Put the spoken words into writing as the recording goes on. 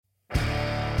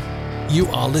You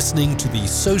are listening to the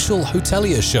Social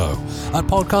Hotelier Show, a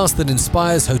podcast that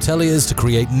inspires hoteliers to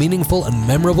create meaningful and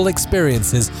memorable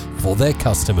experiences for their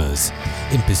customers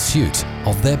in pursuit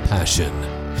of their passion.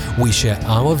 We share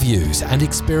our views and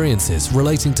experiences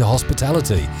relating to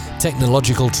hospitality,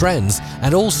 technological trends,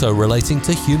 and also relating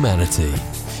to humanity.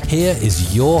 Here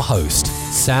is your host,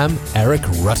 Sam Eric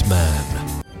Ruttman.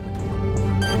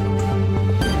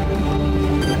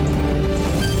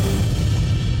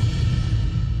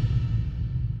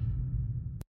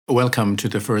 Welcome to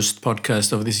the first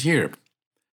podcast of this year.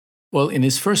 Well, in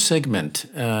this first segment,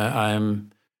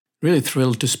 I'm really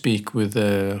thrilled to speak with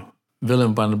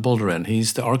Willem van Bolderen.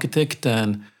 He's the architect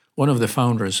and one of the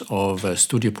founders of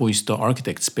Studio Puisto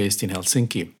Architects based in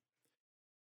Helsinki.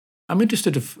 I'm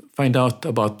interested to find out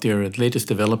about their latest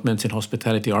developments in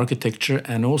hospitality architecture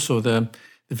and also the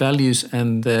values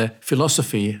and the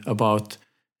philosophy about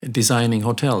designing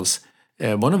hotels.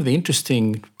 One of the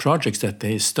interesting projects that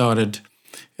they started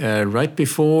right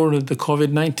before the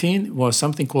COVID-19 was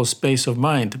something called Space of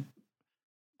Mind.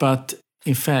 But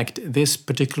in fact, this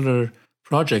particular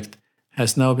project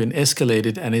has now been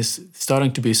escalated and is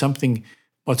starting to be something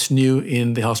what's new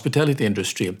in the hospitality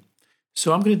industry.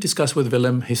 So I'm going to discuss with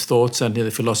Willem his thoughts and the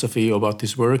philosophy about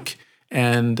this work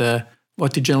and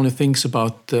what he generally thinks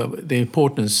about the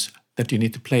importance that you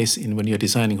need to place in when you're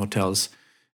designing hotels.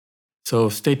 So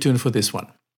stay tuned for this one.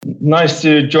 Nice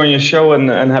to join your show and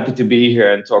happy to be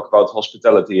here and talk about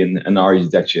hospitality and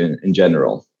architecture in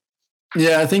general.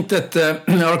 Yeah, I think that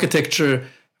architecture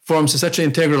forms such an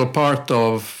integral part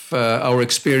of our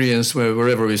experience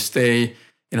wherever we stay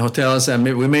in hotels. And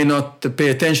we may not pay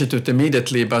attention to it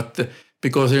immediately, but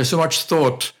because there's so much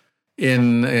thought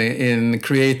in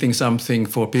creating something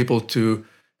for people to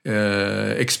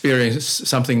experience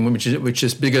something which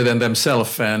is bigger than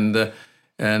themselves.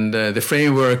 And the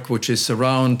framework which is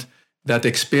around that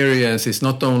experience is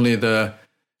not only the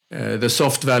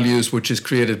soft values which is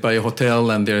created by a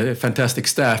hotel and their fantastic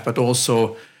staff, but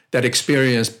also that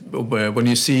experience when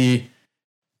you see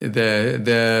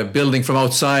the building from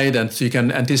outside and so you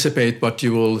can anticipate what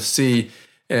you will see.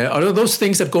 Are those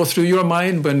things that go through your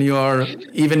mind when you are,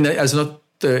 even as not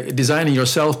designing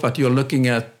yourself, but you're looking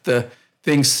at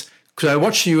things? Because I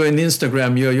watch you on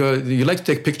Instagram, you like to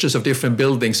take pictures of different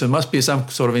buildings, so it must be some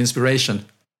sort of inspiration.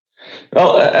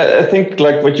 Well, I think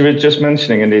like what you were just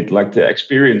mentioning, indeed, like the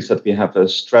experience that we have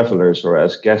as travelers or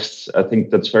as guests, I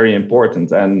think that's very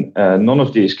important. And none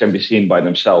of these can be seen by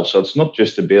themselves. So it's not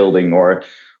just a building or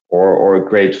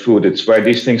great food. It's where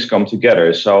these things come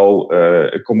together. So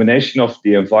a combination of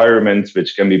the environment,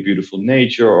 which can be beautiful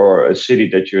nature or a city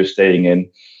that you're staying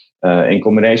in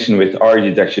combination with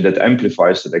architecture that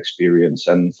amplifies that experience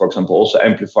and, for example, also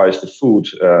amplifies the food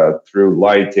through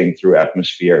lighting, through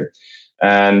atmosphere,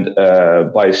 and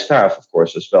by staff, of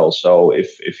course, as well. So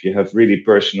if you have really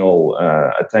personal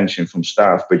attention from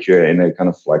staff, but you're in a kind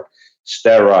of like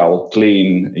sterile,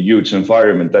 clean, huge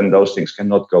environment, then those things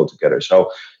cannot go together.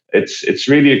 So it's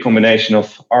really a combination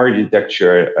of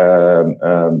architecture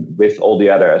with all the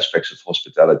other aspects of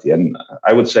hospitality. And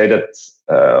I would say that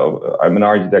I'm an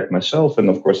architect myself, and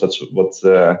of course that's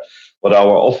what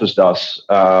our office does.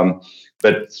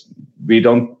 But we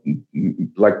don't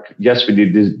yes, we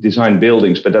design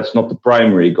buildings, but that's not the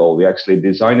primary goal. We actually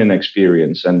design an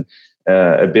experience, and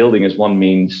a building is one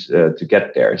means to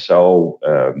get there. So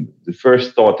the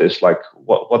first thought is like,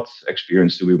 what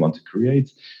experience do we want to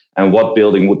create? And what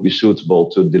building would be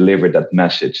suitable to deliver that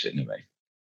message in a way?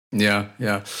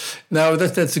 Yeah. Now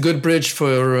that's a good bridge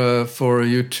for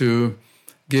you to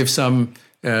give some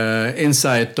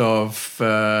insight of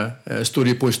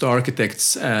Studio Puisto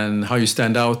Architects and how you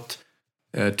stand out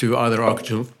to other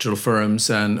architectural firms,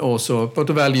 and also about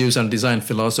the values and design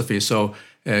philosophy. So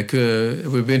it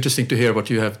would be interesting to hear what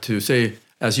you have to say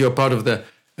as you're part of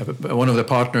one of the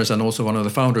partners and also one of the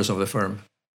founders of the firm.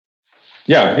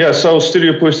 Yeah. So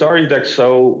Studio Puisto Architects.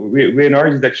 So we're an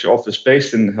architecture office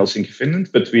based in Helsinki,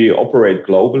 Finland, but we operate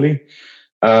globally.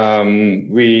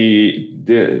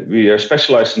 We are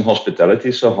specialized in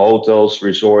hospitality, so hotels,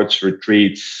 resorts,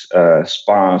 retreats,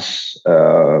 spas,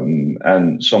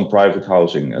 and some private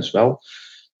housing as well.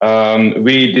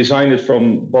 We design it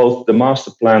from both the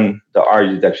master plan, the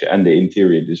architecture, and the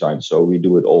interior design. So we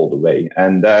do it all the way,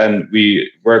 and then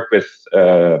we work with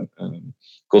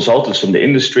consultants from the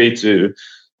industry to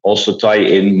also tie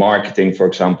in marketing, for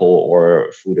example,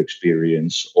 or food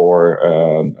experience, or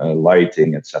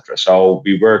lighting, etc. So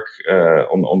we work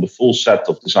on the full set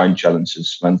of design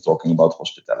challenges when talking about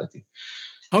hospitality.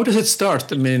 How does it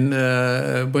start? I mean,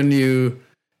 when you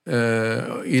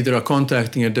either are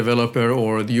contacting a developer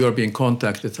or you are being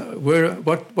contacted,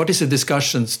 what is the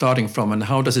discussion starting from, and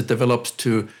how does it develop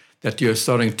to that you're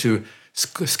starting to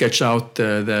sketch out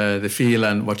the feel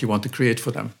and what you want to create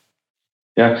for them?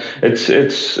 Yeah, it's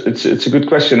a good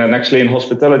question. And actually in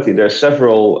hospitality, there are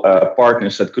several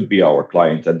partners that could be our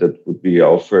client, and that would be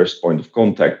our first point of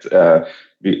contact.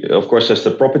 Of course, there's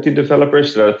the property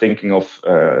developers that are thinking of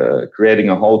creating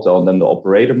a hotel, and then the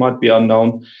operator might be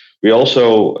unknown. We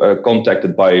also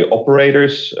contacted by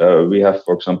operators. We have,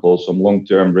 for example, some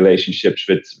long-term relationships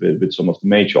with some of the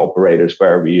major operators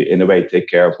where we, in a way, take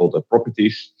care of all the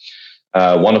properties.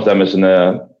 One of them is an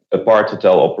apart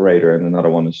hotel operator, and another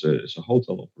one is a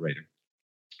hotel operator.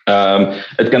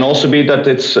 It can also be that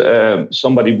it's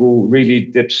somebody who really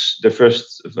dips the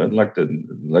first,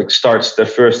 starts their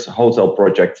first hotel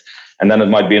project, and then it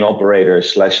might be an operator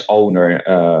 / owner,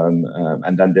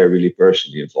 and then they're really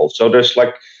personally involved. So there's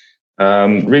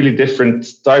really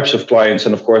different types of clients,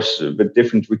 and of course with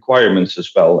different requirements as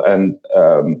well. And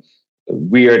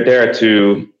we are there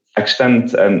to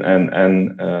extend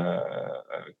and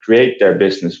create their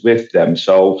business with them.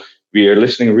 So we are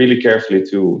listening really carefully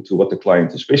to what the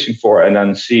client is wishing for, and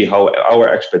then see how our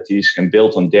expertise can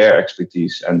build on their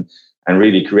expertise and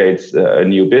really create a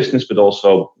new business, but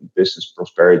also business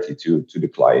prosperity to the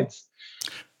client.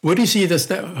 What do you see this?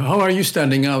 How are you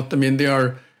standing out? I mean,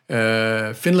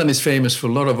 Finland is famous for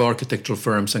a lot of architectural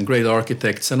firms and great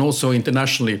architects, and also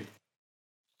internationally,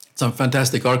 some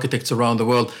fantastic architects around the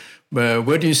world.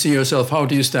 Where do you see yourself? How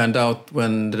do you stand out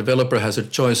when the developer has a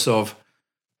choice of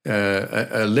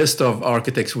a list of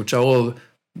architects which are all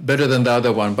better than the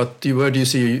other one? But where do you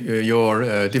see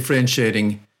your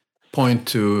differentiating point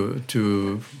to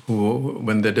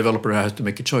when the developer has to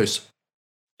make a choice?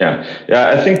 Yeah.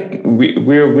 I think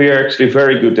we are actually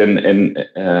very good in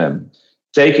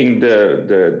taking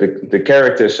the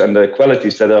characters and the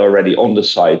qualities that are already on the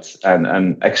site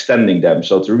and extending them.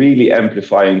 So to really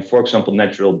amplifying, for example,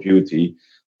 natural beauty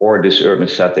or this urban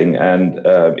setting. And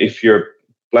if you're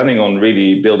planning on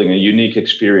really building a unique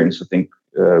experience, I think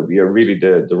we are really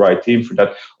the right team for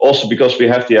that. Also because we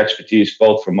have the expertise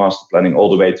both from master planning all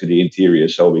the way to the interior,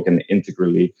 so we can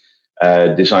integrally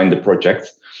design the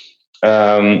project.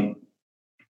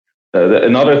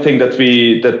 Another thing that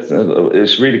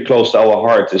is really close to our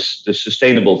heart is the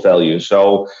sustainable value.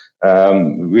 So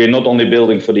we are not only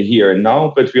building for the here and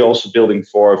now, but we're also building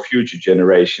for future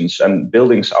generations. And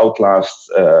buildings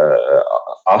outlast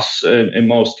us in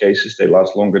most cases. They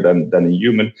last longer than a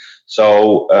human.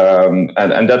 So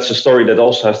and that's a story that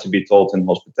also has to be told in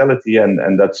hospitality,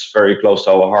 and that's very close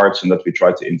to our hearts, and that we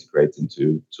try to integrate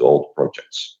into all the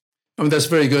projects. I mean, that's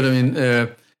very good. I mean.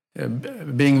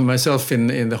 Being myself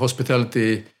in the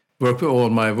hospitality work all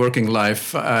my working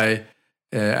life, I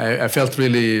felt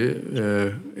really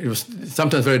it was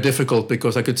sometimes very difficult,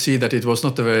 because I could see that it was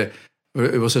it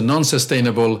was a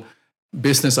non-sustainable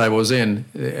business I was in.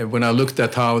 When I looked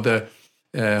at how the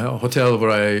hotel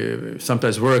where I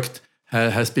sometimes worked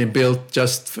has been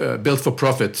built for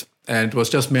profit, and it was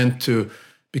just meant to,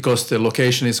 because the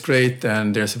location is great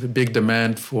and there's a big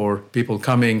demand for people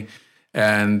coming.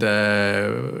 And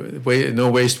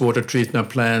no wastewater treatment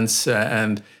plants,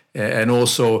 and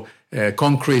also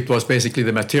concrete was basically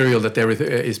the material that everything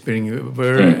is being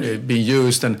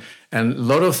used, and a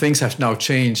lot of things have now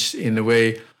changed in the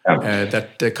way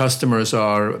that the customers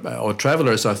or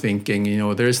travelers are thinking. You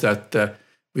know, there's that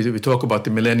we talk about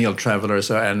the millennial travelers,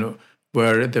 and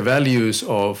where the values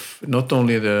of not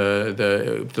only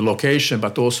the location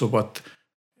but also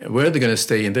where they're going to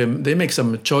stay, and they make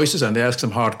some choices and they ask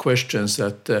some hard questions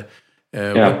that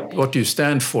what do you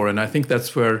stand for? And I think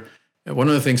that's where one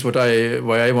of the things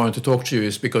why I wanted to talk to you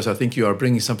is because I think you are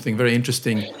bringing something very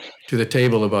interesting to the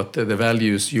table about the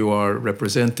values you are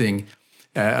representing.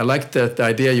 I like that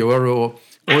idea. You are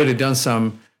already done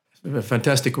some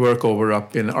fantastic work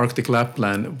up in Arctic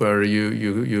Lapland, where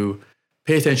you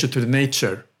pay attention to the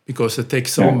nature, because it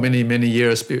takes so many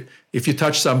years. If you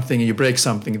touch something, you break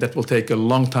something, that will take a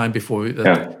long time before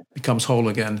that becomes whole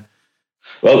again.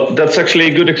 Well, that's actually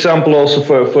a good example also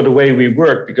for the way we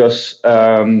work, because,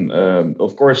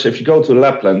 of course, if you go to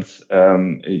Lapland,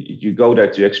 you go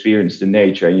there to experience the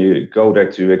nature, and you go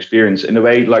there to experience, in a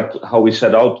way, like how we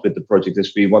set out with the project,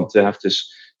 is we want to have this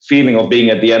feeling of being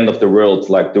at the end of the world,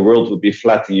 like the world would be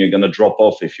flat and you're going to drop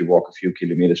off if you walk a few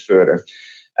kilometers further.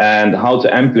 And how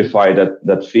to amplify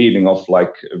that feeling of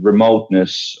like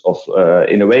remoteness, of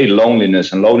in a way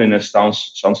loneliness. And loneliness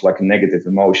sounds like a negative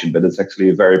emotion, but it's actually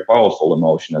a very powerful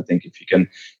emotion, I think, if you can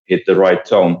hit the right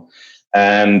tone.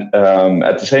 And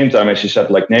at the same time, as you said,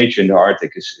 like nature in the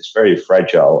Arctic is very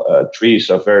fragile. Trees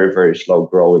are very, very slow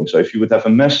growing. So if you would have a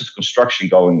massive construction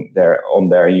going there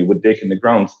and you would dig in the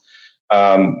ground,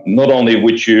 not only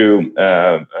would you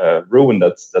ruin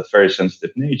that very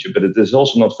sensitive nature, but it is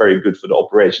also not very good for the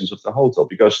operations of the hotel,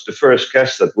 because the first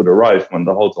guests that would arrive when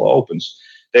the hotel opens,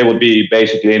 they would be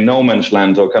basically in no man's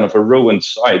land or kind of a ruined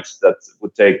site that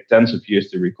would take tens of years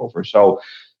to recover. So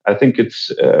I think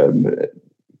it's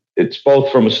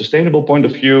both from a sustainable point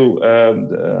of view,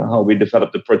 how we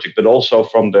develop the project, but also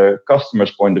from the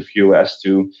customer's point of view as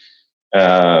to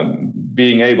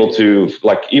being able to,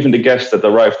 like, even the guests that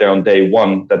arrive there on day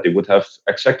one, that they would have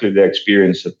exactly the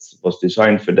experience that was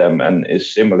designed for them and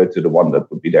is similar to the one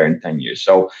that would be there in 10 years.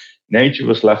 So nature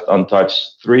was left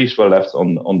untouched, trees were left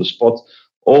on the spot.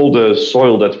 All the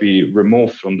soil that we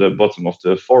removed from the bottom of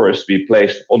the forest, we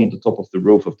placed on the top of the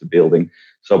roof of the building.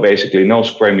 So basically no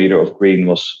square meter of green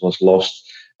was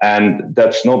lost. And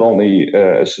that's not only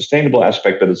a sustainable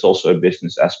aspect, but it's also a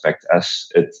business aspect,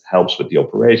 as it helps with the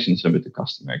operations and with the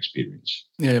customer experience.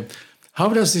 Yeah. How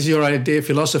does your idea,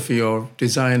 philosophy or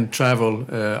design travel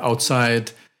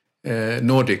outside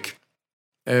Nordic?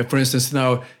 For instance,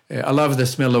 now I love the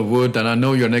smell of wood, and I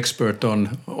know you're an expert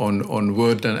on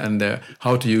wood and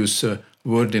how to use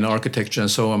wood in architecture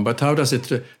and so on. But how does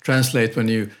it translate when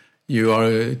you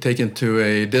are taken to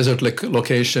a desert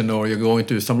location, or you're going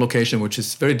to some location which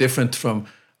is very different from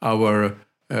our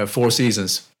Four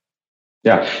Seasons?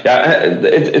 Yeah,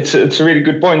 it's a really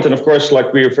good point, and of course,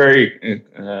 like we are very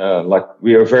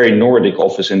Nordic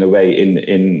office in a way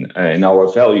in our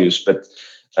values, but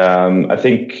I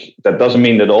think that doesn't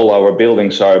mean that all our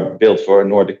buildings are built for a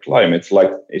Nordic climate.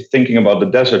 Like, if thinking about the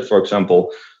desert, for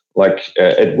example, like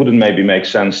it wouldn't maybe make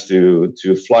sense to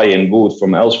fly in wood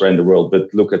from elsewhere in the world,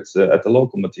 but look at the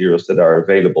local materials that are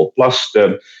available. Plus,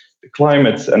 the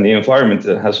climate and the environment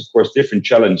has, of course, different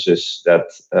challenges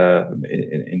that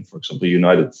in for example,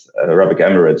 United Arab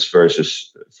Emirates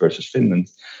versus Finland.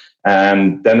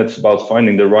 And then it's about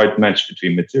finding the right match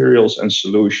between materials and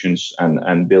solutions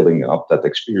and building up that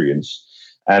experience.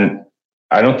 And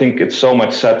I don't think it's so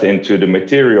much set into the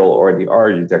material or the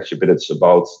architecture, but it's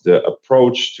about the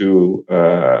approach to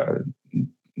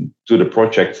the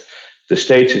project, the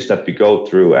stages that we go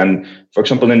through. And for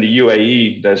example, in the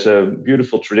UAE, there's a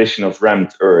beautiful tradition of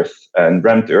rammed earth, and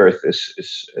rammed earth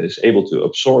is able to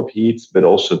absorb heat, but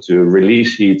also to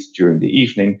release heat during the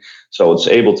evening. So it's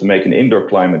able to make an indoor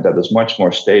climate that is much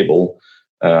more stable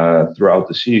throughout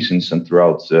the seasons and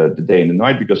throughout the day and the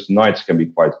night, because the nights can be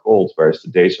quite cold, whereas the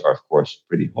days are, of course,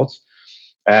 pretty hot.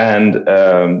 And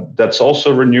that's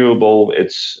also renewable.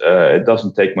 It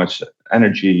doesn't take much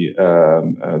energy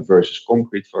versus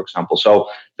concrete, for example. So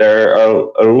there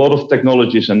are a lot of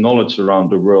technologies and knowledge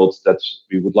around the world that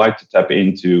we would like to tap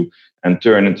into and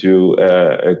turn into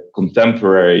a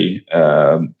contemporary,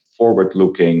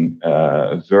 forward-looking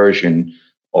version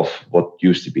of what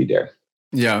used to be there.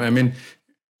 Yeah, I mean,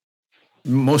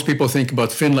 most people think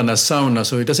about Finland as sauna,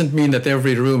 so it doesn't mean that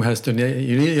every room has to.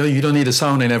 You don't need a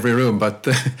sauna in every room, but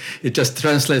it just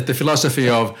translates the philosophy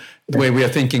of the way we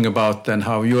are thinking about and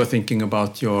how you are thinking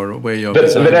about your way of.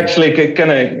 But actually,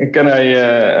 can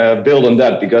I build on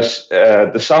that? Because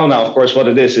the sauna, of course, what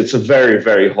it is, it's a very,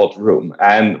 very hot room,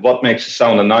 and what makes the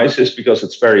sauna nice is because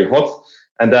it's very hot.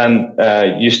 And then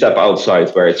you step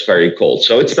outside where it's very cold.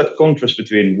 So it's that contrast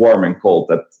between warm and cold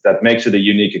that makes it a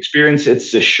unique experience.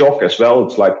 It's a shock as well.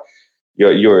 It's like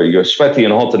you're sweaty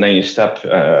and hot, and then you step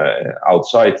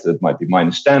outside. It might be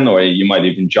 -10, or you might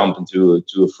even jump into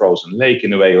a frozen lake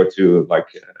in a way, or to like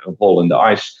a hole in the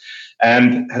ice.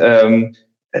 And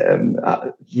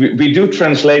we do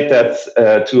translate that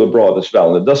to abroad as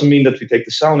well. It doesn't mean that we take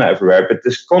the sauna everywhere, but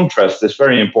this contrast is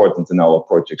very important in our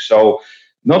project. So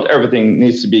not everything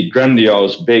needs to be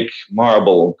grandiose, big,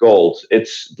 marble, gold.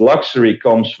 It's luxury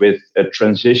comes with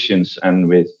transitions and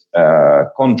with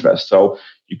contrast. So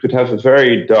you could have a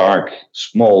very dark,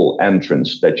 small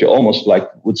entrance that you almost like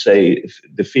would say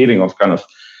the feeling of kind of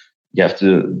you have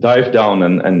to dive down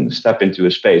and step into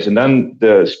a space. And then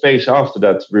the space after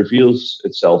that reveals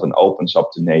itself and opens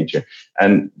up to nature.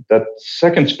 And that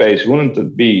second space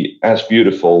wouldn't be as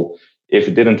beautiful if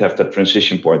it didn't have that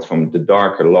transition point from the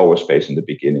darker, lower space in the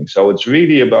beginning. So it's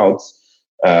really about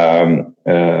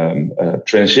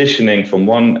transitioning from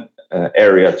one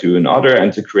area to another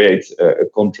and to create a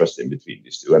contrast in between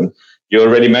these two. And you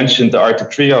already mentioned the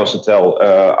Arctic Treehouse Hotel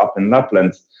up in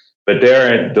Lapland, but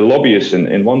there the lobby is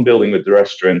in one building with the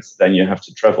restaurant, then you have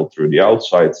to travel through the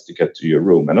outside to get to your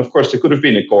room. And of course, there could have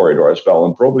been a corridor as well,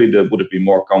 and probably that would have been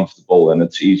more comfortable, and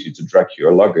it's easy to drag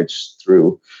your luggage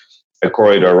through a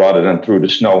corridor rather than through the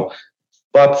snow.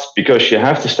 But because you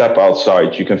have to step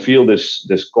outside, you can feel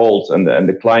this cold and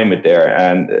the climate there.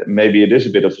 And maybe it is a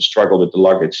bit of a struggle with the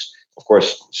luggage. Of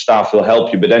course, staff will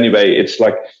help you. But anyway, it's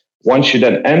like once you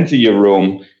then enter your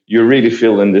room, you really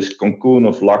feel in this cocoon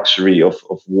of luxury, of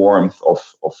warmth, of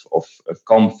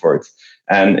comfort.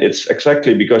 And it's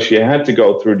exactly because you had to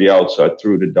go through the outside,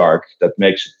 through the dark, that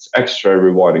makes it extra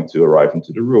rewarding to arrive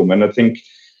into the room. And I think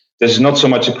this is not so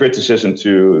much a criticism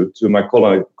to my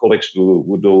colleagues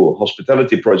who do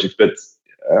hospitality projects, but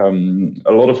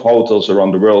a lot of hotels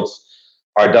around the world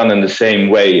are done in the same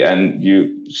way. And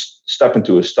you step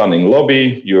into a stunning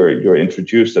lobby, you're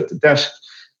introduced at the desk,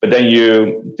 but then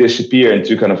you disappear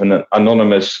into kind of an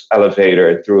anonymous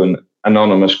elevator through an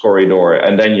anonymous corridor,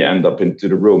 and then you end up into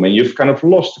the room, and you've kind of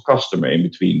lost the customer in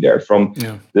between there. From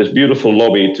this beautiful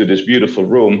lobby to this beautiful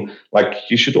room, like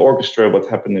you should orchestrate what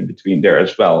happened in between there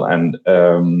as well. And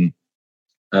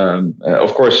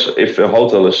of course, if a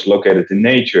hotel is located in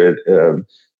nature,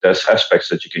 there's aspects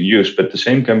that you can use, but the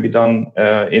same can be done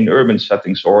in urban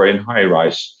settings or in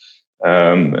high-rise.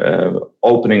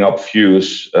 Opening up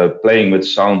views, playing with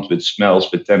sound, with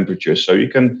smells, with temperatures, so you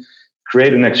can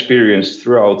create an experience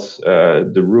throughout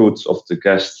the route of the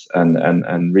guests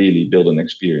and really build an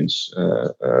experience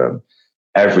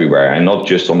everywhere and not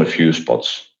just on a few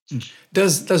spots.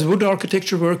 Does wood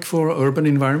architecture work for urban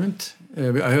environment?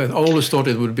 I always thought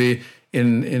it would be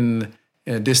in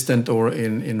a distant or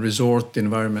in resort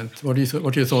environment. What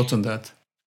are your thoughts on that?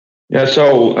 Yeah,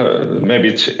 so maybe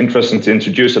it's interesting to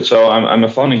introduce that. So I'm a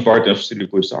founding partner of Studio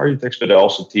Puisto Architects, but I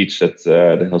also teach at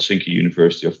the Helsinki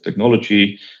University of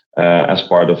Technology as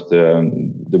part of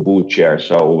the wood chair,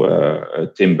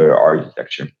 so timber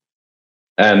architecture.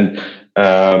 And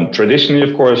traditionally,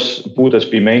 of course, wood has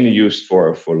been mainly used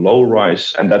for low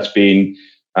rise, and that's been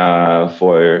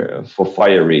for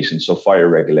fire reasons, so fire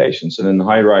regulations. And in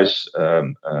high rise,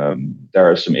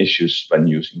 there are some issues when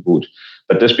using wood.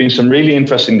 But there's been some really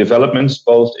interesting developments,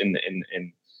 both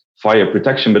in fire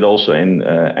protection, but also in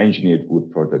engineered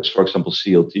wood products. For example,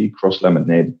 CLT,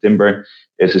 cross-laminated timber,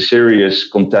 is a serious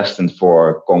contestant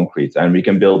for concrete, and we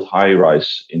can build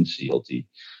high-rise in CLT.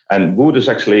 And wood is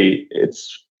actually,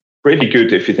 it's pretty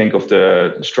good if you think of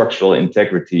the structural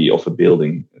integrity of a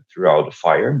building throughout a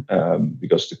fire,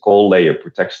 because the coal layer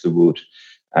protects the wood.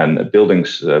 And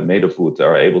buildings made of wood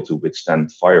are able to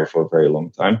withstand fire for a very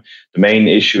long time. The main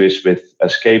issue is with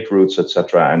escape routes,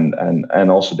 etc. And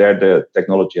also there the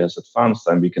technology has advanced,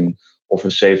 and we can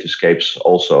offer safe escapes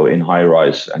also in high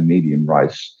rise and medium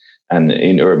rise and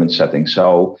in urban settings.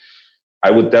 So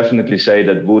I would definitely say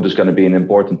that wood is going to be an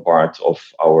important part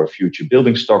of our future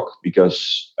building stock,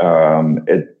 because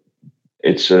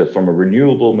it's from a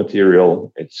renewable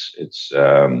material. It's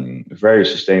very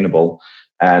sustainable.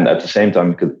 And at the same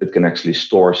time, it can actually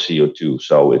store CO2.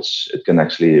 So it can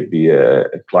actually be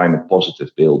a climate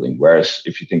positive building. Whereas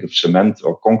if you think of cement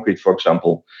or concrete, for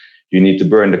example, you need to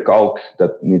burn the caulk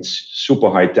that needs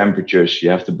super high temperatures. You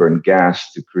have to burn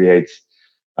gas to create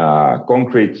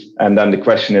concrete. And then the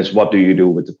question is, what do you do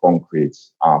with the concrete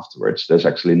afterwards? There's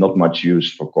actually not much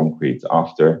use for concrete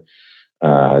after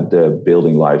the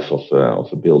building life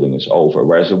of a building is over.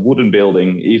 Whereas a wooden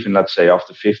building, even let's say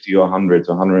after 50 or 100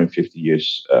 or 150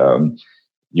 years,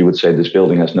 you would say this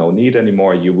building has no need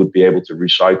anymore. You would be able to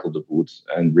recycle the wood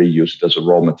and reuse it as a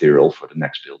raw material for the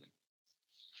next building.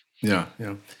 Yeah.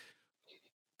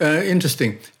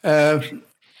 Interesting. I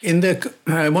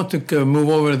want to move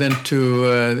over then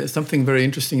to something very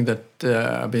interesting that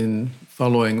I've been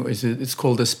following. It's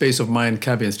called the Space of Mind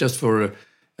cabins. Just for a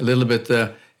little bit.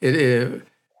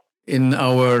 In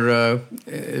our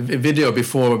video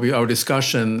before our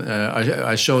discussion,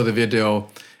 I showed the video,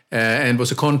 and it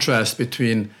was a contrast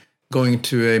between going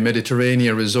to a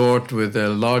Mediterranean resort with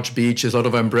large beaches, a lot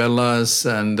of umbrellas,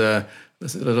 and a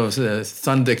lot of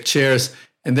sun-decked chairs,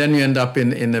 and then you end up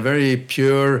in a very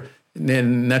pure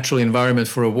natural environment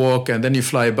for a walk, and then you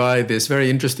fly by this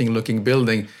very interesting-looking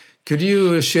building. Could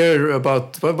you share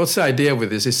about what's the idea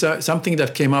with this? Is something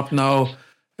that came up now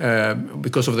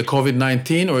because of the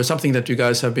COVID-19, or something that you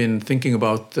guys have been thinking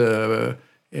about,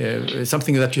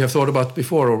 something that you have thought about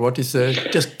before, or what is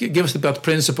just give us about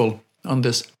principle on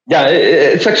this? Yeah,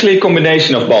 it's actually a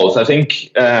combination of both. I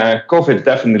think COVID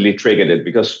definitely triggered it,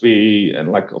 because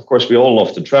of course, we all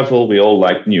love to travel, we all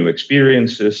like new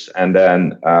experiences, and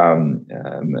then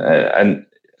and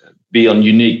be on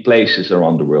unique places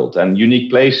around the world. And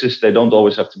unique places, they don't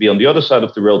always have to be on the other side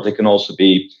of the world. They can also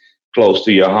be close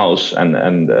to your house,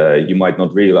 and you might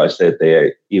not realize that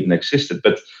they even existed.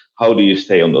 But how do you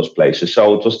stay on those places?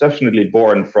 So it was definitely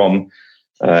born from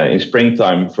in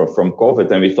springtime from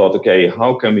COVID, and we thought, okay,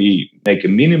 how can we make a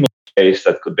minimal space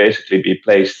that could basically be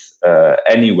placed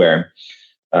anywhere,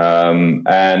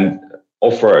 and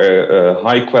offer a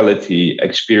high quality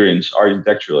experience,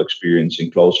 architectural experience in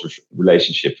close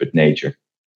relationship with nature.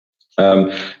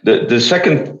 The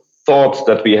second thought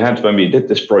that we had when we did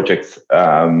this project,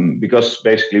 because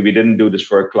basically we didn't do this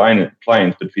for a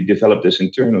client, but we developed this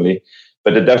internally,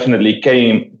 but it definitely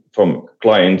came from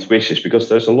client wishes, because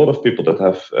there's a lot of people that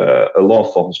have a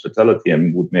love for hospitality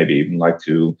and would maybe even like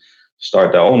to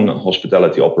start their own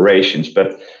hospitality operations.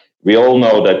 But we all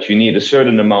know that you need a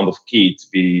certain amount of key to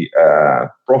be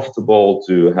profitable,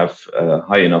 to have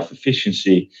high enough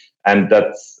efficiency. And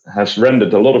that has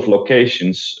rendered a lot of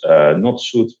locations not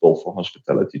suitable for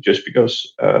hospitality, just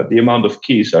because the amount of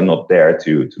keys are not there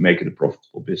to make it a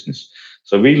profitable business.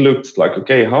 So we looked like,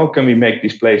 okay, how can we make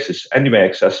these places anyway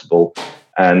accessible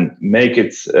and make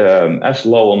it as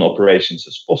low on operations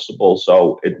as possible,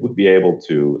 so it would be able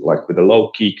to, like with a low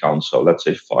key count, so let's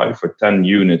say 5 or 10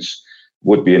 units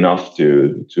would be enough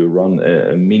to run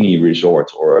a mini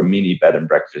resort or a mini bed and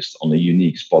breakfast on a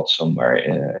unique spot somewhere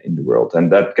in the world.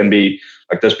 And that can be,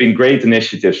 like, there's been great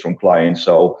initiatives from clients,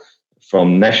 so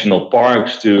from national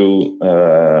parks to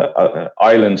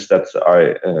islands that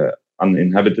are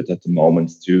uninhabited at the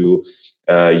moment, to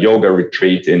yoga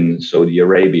retreat in Saudi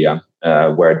Arabia,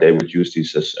 where they would use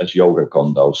these as yoga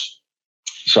condos.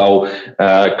 So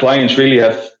clients really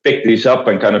have picked these up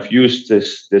and kind of used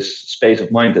this space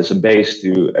of mind as a base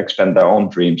to expand their own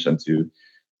dreams and to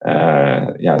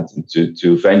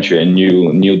venture in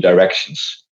new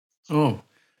directions. Oh,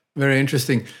 very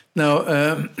interesting. Now,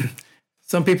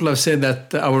 some people have said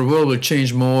that our world will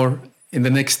change more in the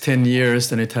next 10 years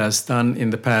than it has done in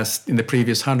the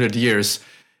previous 100 years.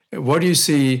 What do you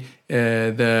see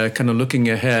the kind of looking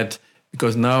ahead?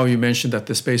 Because now you mentioned that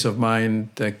the space of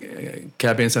mind, the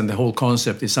cabins, and the whole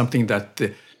concept is something that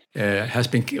has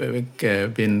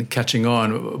been catching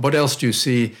on. What else do you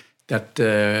see that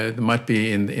might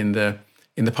be in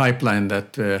the pipeline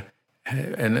that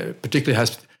and particularly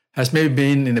has maybe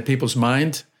been in the people's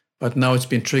mind, but now it's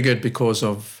been triggered because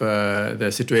of the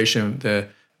situation, I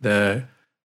don't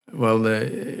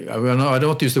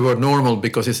want to use the word normal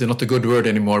because it's not a good word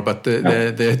anymore, but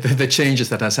the changes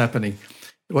that are happening.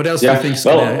 What else do you think is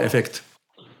going to affect?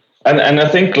 And I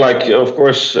think, like, of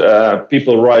course,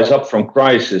 people rise up from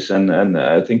crisis, and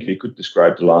I think we could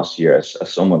describe the last year as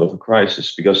somewhat of a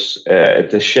crisis, because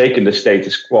it has shaken the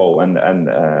status quo, and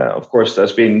of course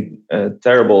there's been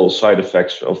terrible side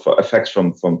effects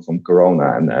from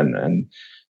Corona, and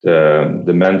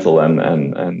the mental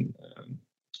and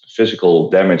physical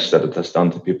damage that it has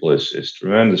done to people is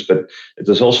tremendous. But it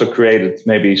has also created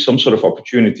maybe some sort of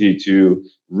opportunity to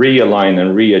realign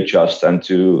and readjust, and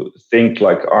to think,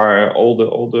 like, are all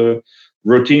the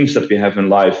routines that we have in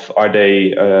life, are they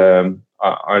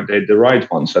the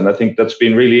right ones? And I think that's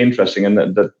been really interesting, and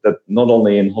that not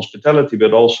only in hospitality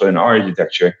but also in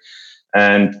architecture.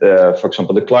 And for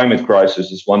example, the climate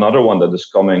crisis is one other one that is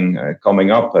coming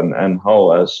up, and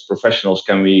how as professionals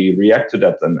can we react to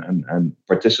that and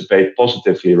participate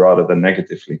positively rather than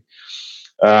negatively.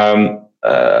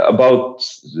 About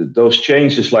those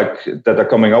changes like that are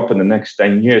coming up in the next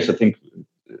 10 years, I think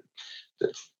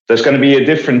there's going to be a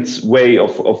different way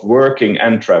of working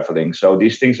and traveling. So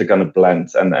these things are going to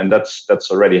blend, and that's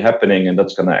already happening, and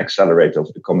that's going to accelerate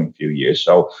over the coming few years.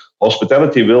 So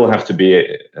hospitality will have to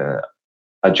be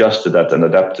adjust to that and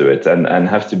adapt to it, and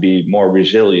have to be more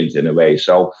resilient in a way.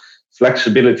 So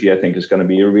flexibility, I think, is going to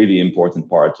be a really important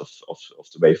part of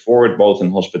the way forward, both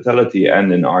in hospitality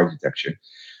and in architecture.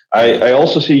 I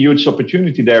also see huge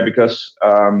opportunity there because,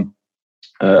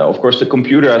 of course, the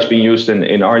computer has been used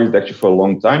in architecture for a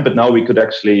long time, but now we could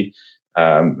actually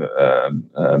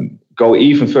go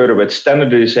even further with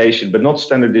standardization, but not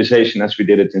standardization as we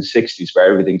did it in the 60s, where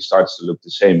everything starts to look the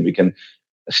same. We can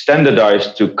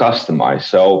standardize to customize.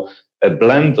 So a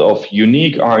blend of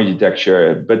unique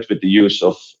architecture, but with the use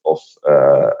of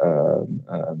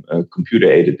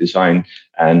computer-aided design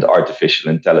and artificial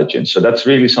intelligence. So that's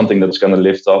really something that's going to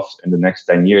lift off in the next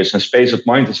 10 years. And Space of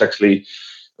Mind is actually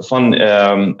a fun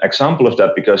example of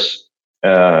that, because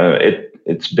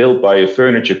it's built by a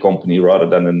furniture company rather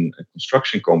than a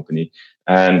construction company.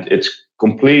 And it's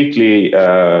completely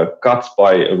cut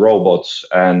by robots,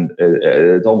 and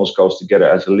it almost goes together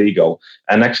as a Lego.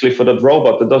 And actually, for that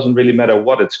robot, it doesn't really matter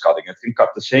what it's cutting. It can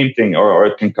cut the same thing, or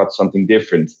it can cut something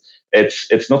different.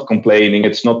 It's not complaining.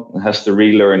 It's not has to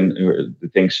relearn the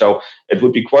thing. So it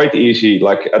would be quite easy.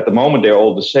 Like at the moment, they're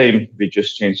all the same. We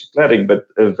just change the cladding. But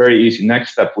a very easy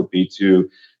next step would be to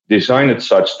design it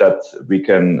such that we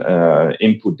can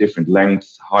input different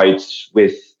lengths, heights,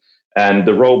 width, and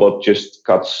the robot just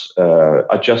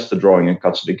adjusts the drawing and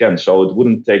cuts it again. So it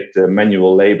wouldn't take the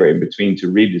manual labor in between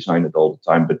to redesign it all the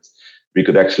time, but we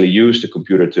could actually use the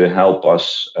computer to help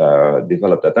us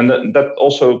develop that. And that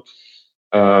also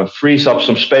frees up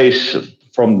some space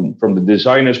from the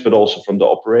designers, but also from the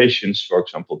operations, for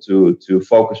example, to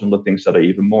focus on the things that are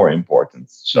even more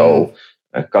important. So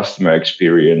customer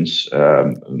experience,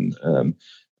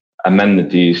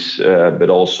 amenities, but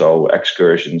also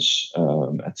excursions,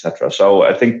 etc. So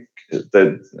I think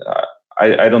that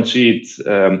I don't see it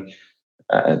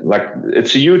like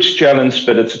it's a huge challenge,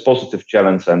 but it's a positive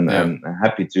challenge, and I'm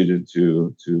happy to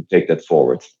take that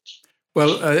forward.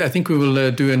 Well, I think we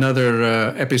will do another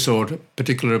episode,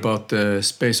 particularly about the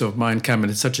space of mind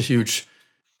cabinet. It's such a huge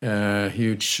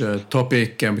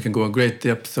topic, and we can go in great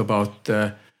depth about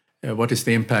what is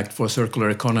the impact for circular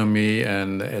economy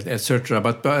and etc.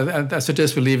 But I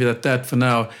suggest we leave it at that for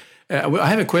now. I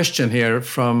have a question here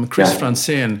from Chris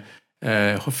Franzen,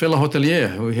 fellow hotelier,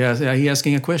 who he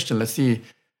asking a question. Let's see.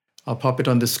 I'll pop it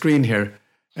on the screen here.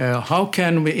 How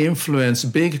can we influence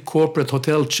big corporate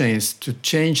hotel chains to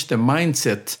change the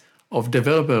mindset of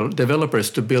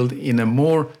developers to build in a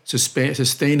more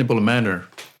sustainable manner?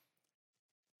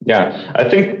 Yeah, I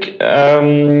think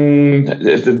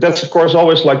that's of course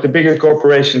always like the bigger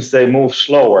corporations, they move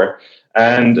slower.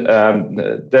 And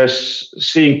there's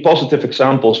seeing positive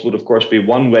examples would of course be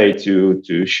one way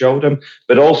to show them,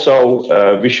 but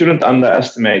also we shouldn't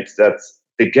underestimate that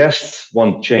the guests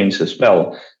want change as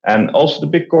well. And also the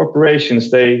big corporations,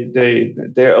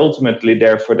 they're ultimately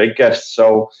there for their guests.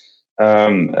 So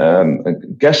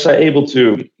guests are able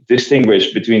to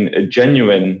distinguish between a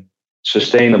genuine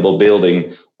sustainable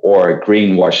building or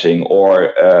greenwashing,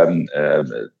 or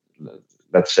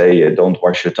let's say don't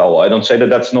wash your towel. I don't say that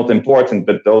that's not important,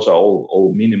 but those are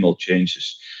all minimal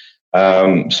changes.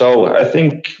 So I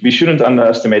think we shouldn't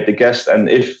underestimate the guest, and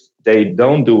if they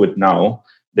don't do it now,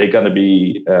 they're going to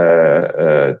be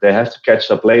they have to catch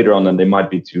up later on, and they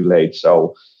might be too late.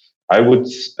 So I would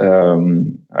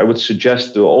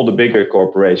suggest to all the bigger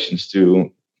corporations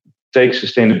to take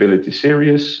sustainability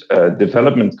serious.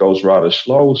 Development goes rather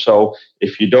slow, so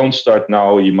if you don't start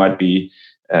now, you might be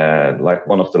like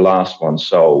one of the last ones.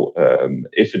 So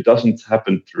if it doesn't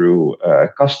happen through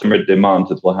customer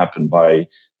demand, it will happen by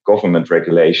government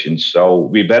regulations. So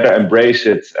we better embrace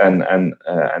it and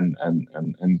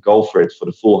go for it for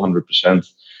the full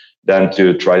 100% than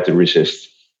to try to resist.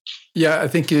 Yeah, I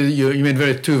think you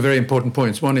made two very important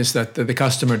points. One is that the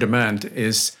customer demand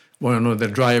is one of the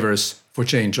drivers for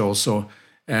change also,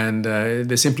 and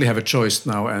they simply have a choice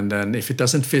now. And then if it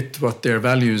doesn't fit what their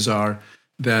values are,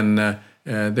 then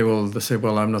they will say,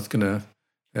 "Well, I'm not going to.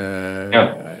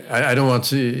 I don't want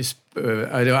to.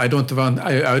 I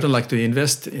don't like to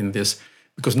invest in this,"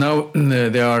 because now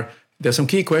there are some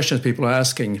key questions people are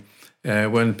asking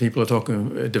when people are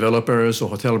talking developers or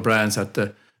hotel brands.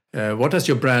 What does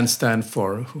your brand stand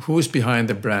for? Who is behind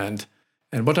the brand,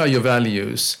 and what are your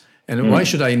values? And why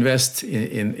should I invest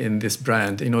in this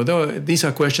brand? You know, these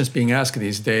are questions being asked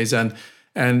these days, and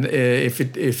if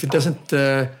it doesn't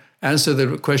answer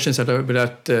the questions that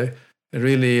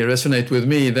really resonate with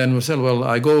me, then we'll say, well,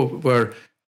 I go where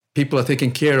people are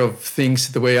taking care of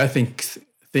things the way I think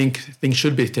things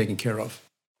should be taken care of.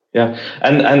 Yeah,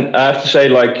 and I have to say,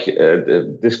 like,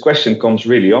 this question comes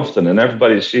really often, and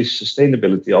everybody sees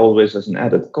sustainability always as an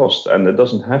added cost, and it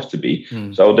doesn't have to be.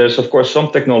 So there's of course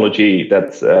some technology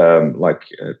that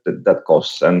that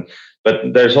costs,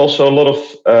 but there's also a lot of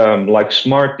like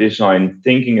smart design,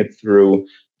 thinking it through.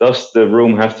 Does the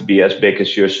room have to be as big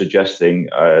as you're suggesting?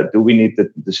 Do we need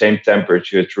the same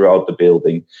temperature throughout the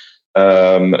building?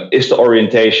 Is the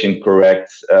orientation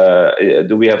correct?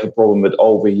 Do we have a problem with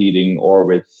overheating or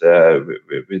with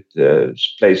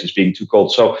places being too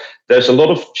cold? So there's a lot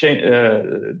of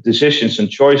decisions and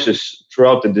choices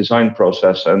throughout the design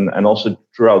process and also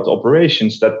throughout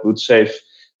operations that would save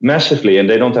massively, and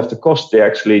they don't have to cost. They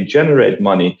actually generate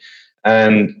money.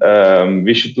 And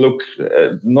we should look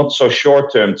not so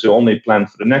short term to only plan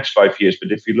for the next 5 years,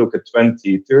 but if you look at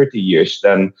 20, 30 years,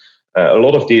 then a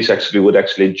lot of these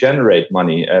would generate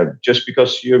money just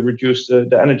because you reduce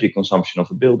the energy consumption of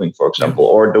a building, for example,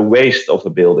 or the waste of a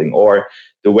building, or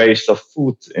the waste of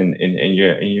food in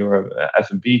your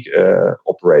F&B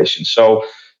operation. So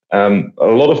a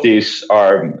lot of these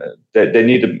they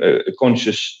need a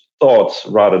conscious thought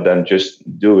rather than just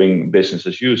doing business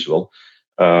as usual.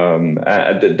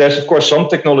 There's of course some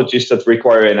technologies that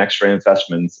require an extra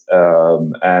investment,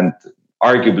 and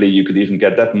arguably you could even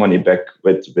get that money back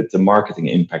with the marketing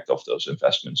impact of those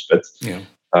investments. But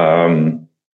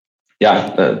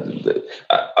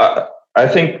I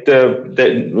think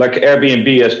like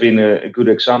Airbnb has been a good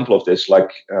example of this.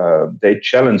 Like they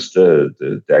challenged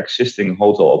the existing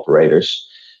hotel operators,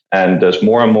 and there's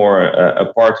more and more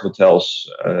apart hotels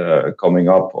coming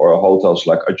up, or hotels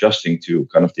like adjusting to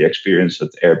kind of the experience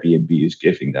that Airbnb is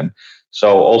giving them.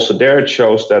 So also there it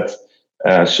shows that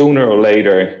sooner or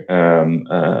later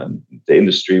the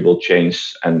industry will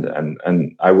change,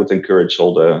 and I would encourage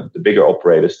all the bigger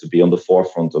operators to be on the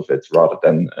forefront of it rather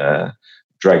than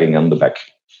dragging on the back.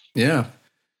 Yeah,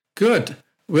 good.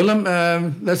 Willem,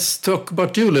 let's talk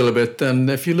about you a little bit. And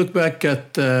if you look back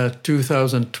at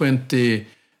 2020,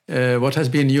 what has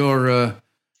been your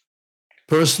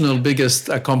personal biggest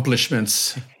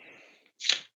accomplishments?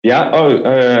 Yeah,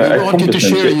 I want you to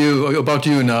share about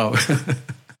you now.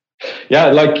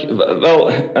 Yeah,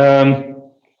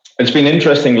 it's been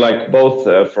interesting, like both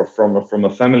from a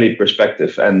family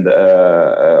perspective and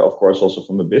of course also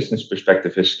from a business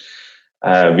perspective.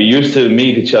 We used to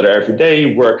meet each other every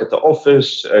day, work at the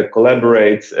office,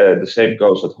 collaborate. The same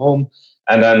goes at home,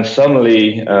 and then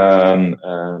suddenly, we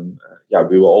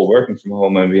were all working from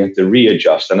home, and we had to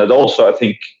readjust. And it also, I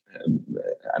think,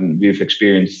 and we've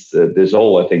experienced this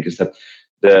all, I think, is that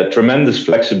the tremendous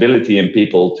flexibility in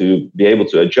people to be able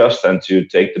to adjust and to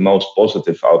take the most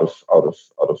positive out of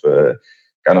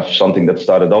kind of something that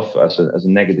started off as a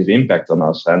negative impact on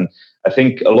us. And I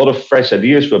think a lot of fresh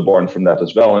ideas were born from that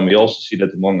as well. And we also see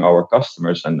that among our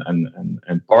customers and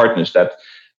partners, that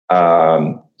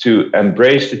to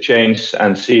embrace the change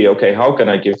and see, okay, how can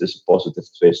I give this a positive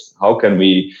twist? How can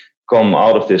we come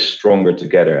out of this stronger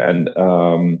together? And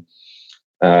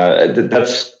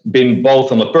that's been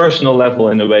both on a personal level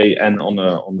in a way and on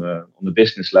the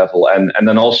business level. And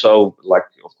then also, like,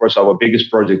 of course, our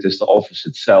biggest project is the office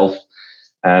itself.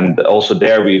 And also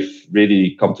there, we've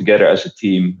really come together as a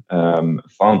team,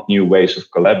 found new ways of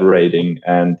collaborating,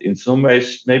 and in some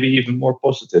ways, maybe even more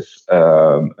positive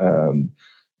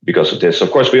because of this. Of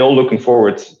course, we're all looking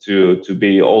forward to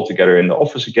be all together in the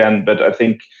office again. But I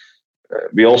think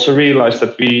we also realized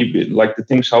that we, like, the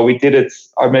things how we did it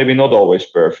are maybe not always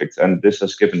perfect, and this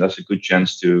has given us a good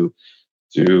chance to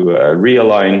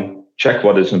realign, check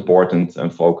what is important,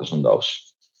 and focus on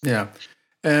those. Yeah.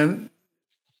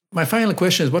 My final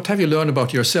question is, what have you learned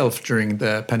about yourself during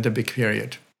the pandemic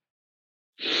period?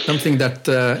 Something that,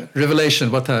 revelation,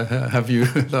 what have you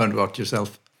learned about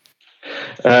yourself?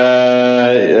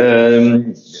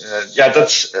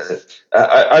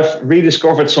 I've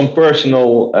rediscovered some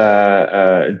personal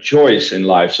joys in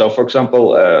life. So, for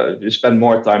example, you spend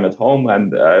more time at home,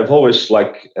 and I've always,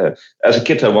 as a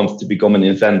kid, I wanted to become an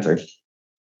inventor.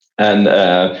 And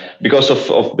because of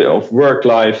work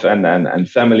life and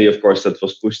family, of course, that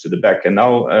was pushed to the back. And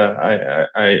now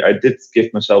I did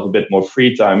give myself a bit more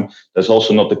free time. There's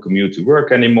also not the commute to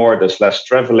work anymore. There's less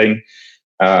traveling.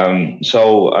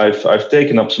 So I've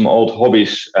taken up some old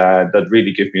hobbies that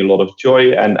really give me a lot of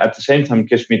joy, and at the same time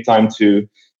gives me time to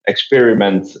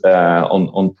experiment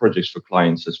on projects for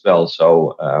clients as well.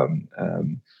 So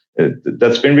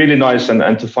that's been really nice,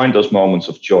 and to find those moments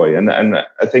of joy. And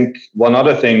I think one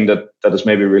other thing that is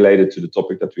maybe related to the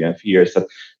topic that we have here is that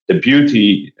the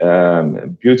beauty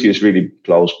is really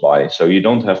close by. So you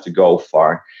don't have to go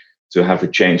far to have a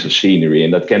change of scenery,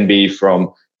 and that can be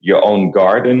from your own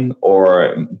garden,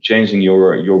 or changing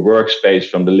your workspace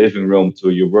from the living room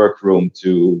to your workroom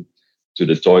to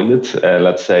the toilet,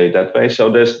 let's say that way. So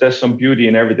there's some beauty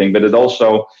in everything, but it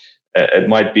also it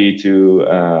might be to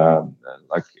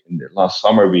like in the last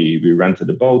summer we rented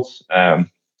a boat,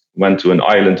 went to an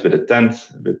island with a tent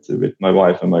with my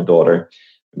wife and my daughter.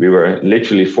 We were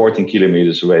literally 14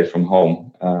 kilometers away from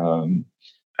home.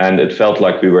 And it felt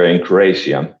like we were in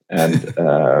Croatia, and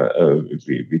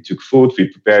we took food, we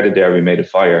prepared it there, we made a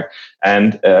fire.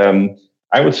 And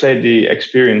I would say the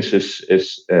experience is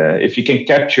if you can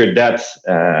capture that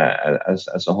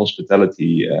as a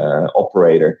hospitality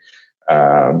operator,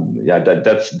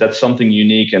 that's something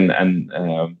unique,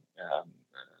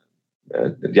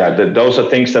 those are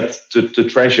things that to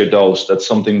treasure those. That's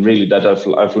something really that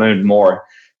I've learned more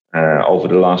over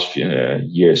the last few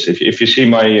years. If you see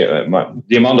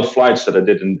the amount of flights that I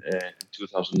did in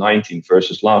 2019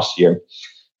 versus last year,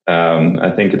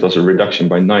 I think it was a reduction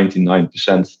by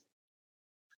 99%.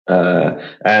 But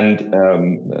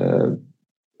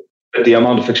the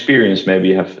amount of experience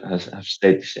maybe have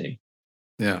stayed the same.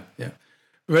 Yeah.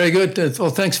 Very good.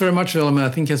 Well, thanks very much, Willem. I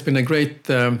think it's been a great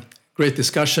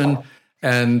discussion,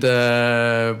 and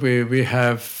we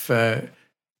have.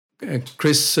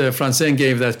 Chris Franzen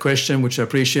gave that question, which I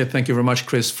appreciate. Thank you very much,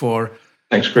 Chris, for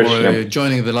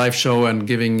joining the live show and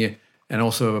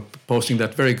also posting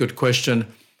that very good question.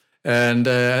 And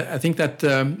I think that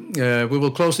we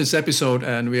will close this episode,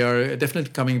 and we are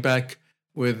definitely coming back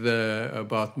with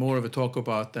about more of a talk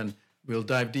about, and we'll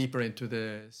dive deeper into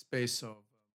the space of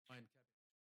mind.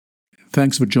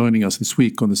 Thanks for joining us this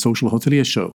week on the Social Hotelier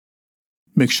Show.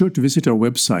 Make sure to visit our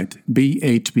website,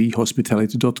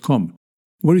 b8bhospitality.com,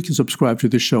 where you can subscribe to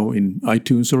the show in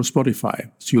iTunes or Spotify,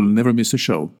 so you'll never miss a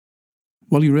show.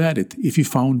 While you're at it, if you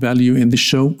found value in the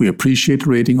show, we appreciate a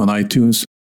rating on iTunes,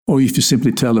 or if you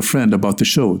simply tell a friend about the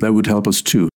show, that would help us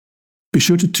too. Be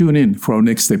sure to tune in for our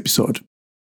next episode.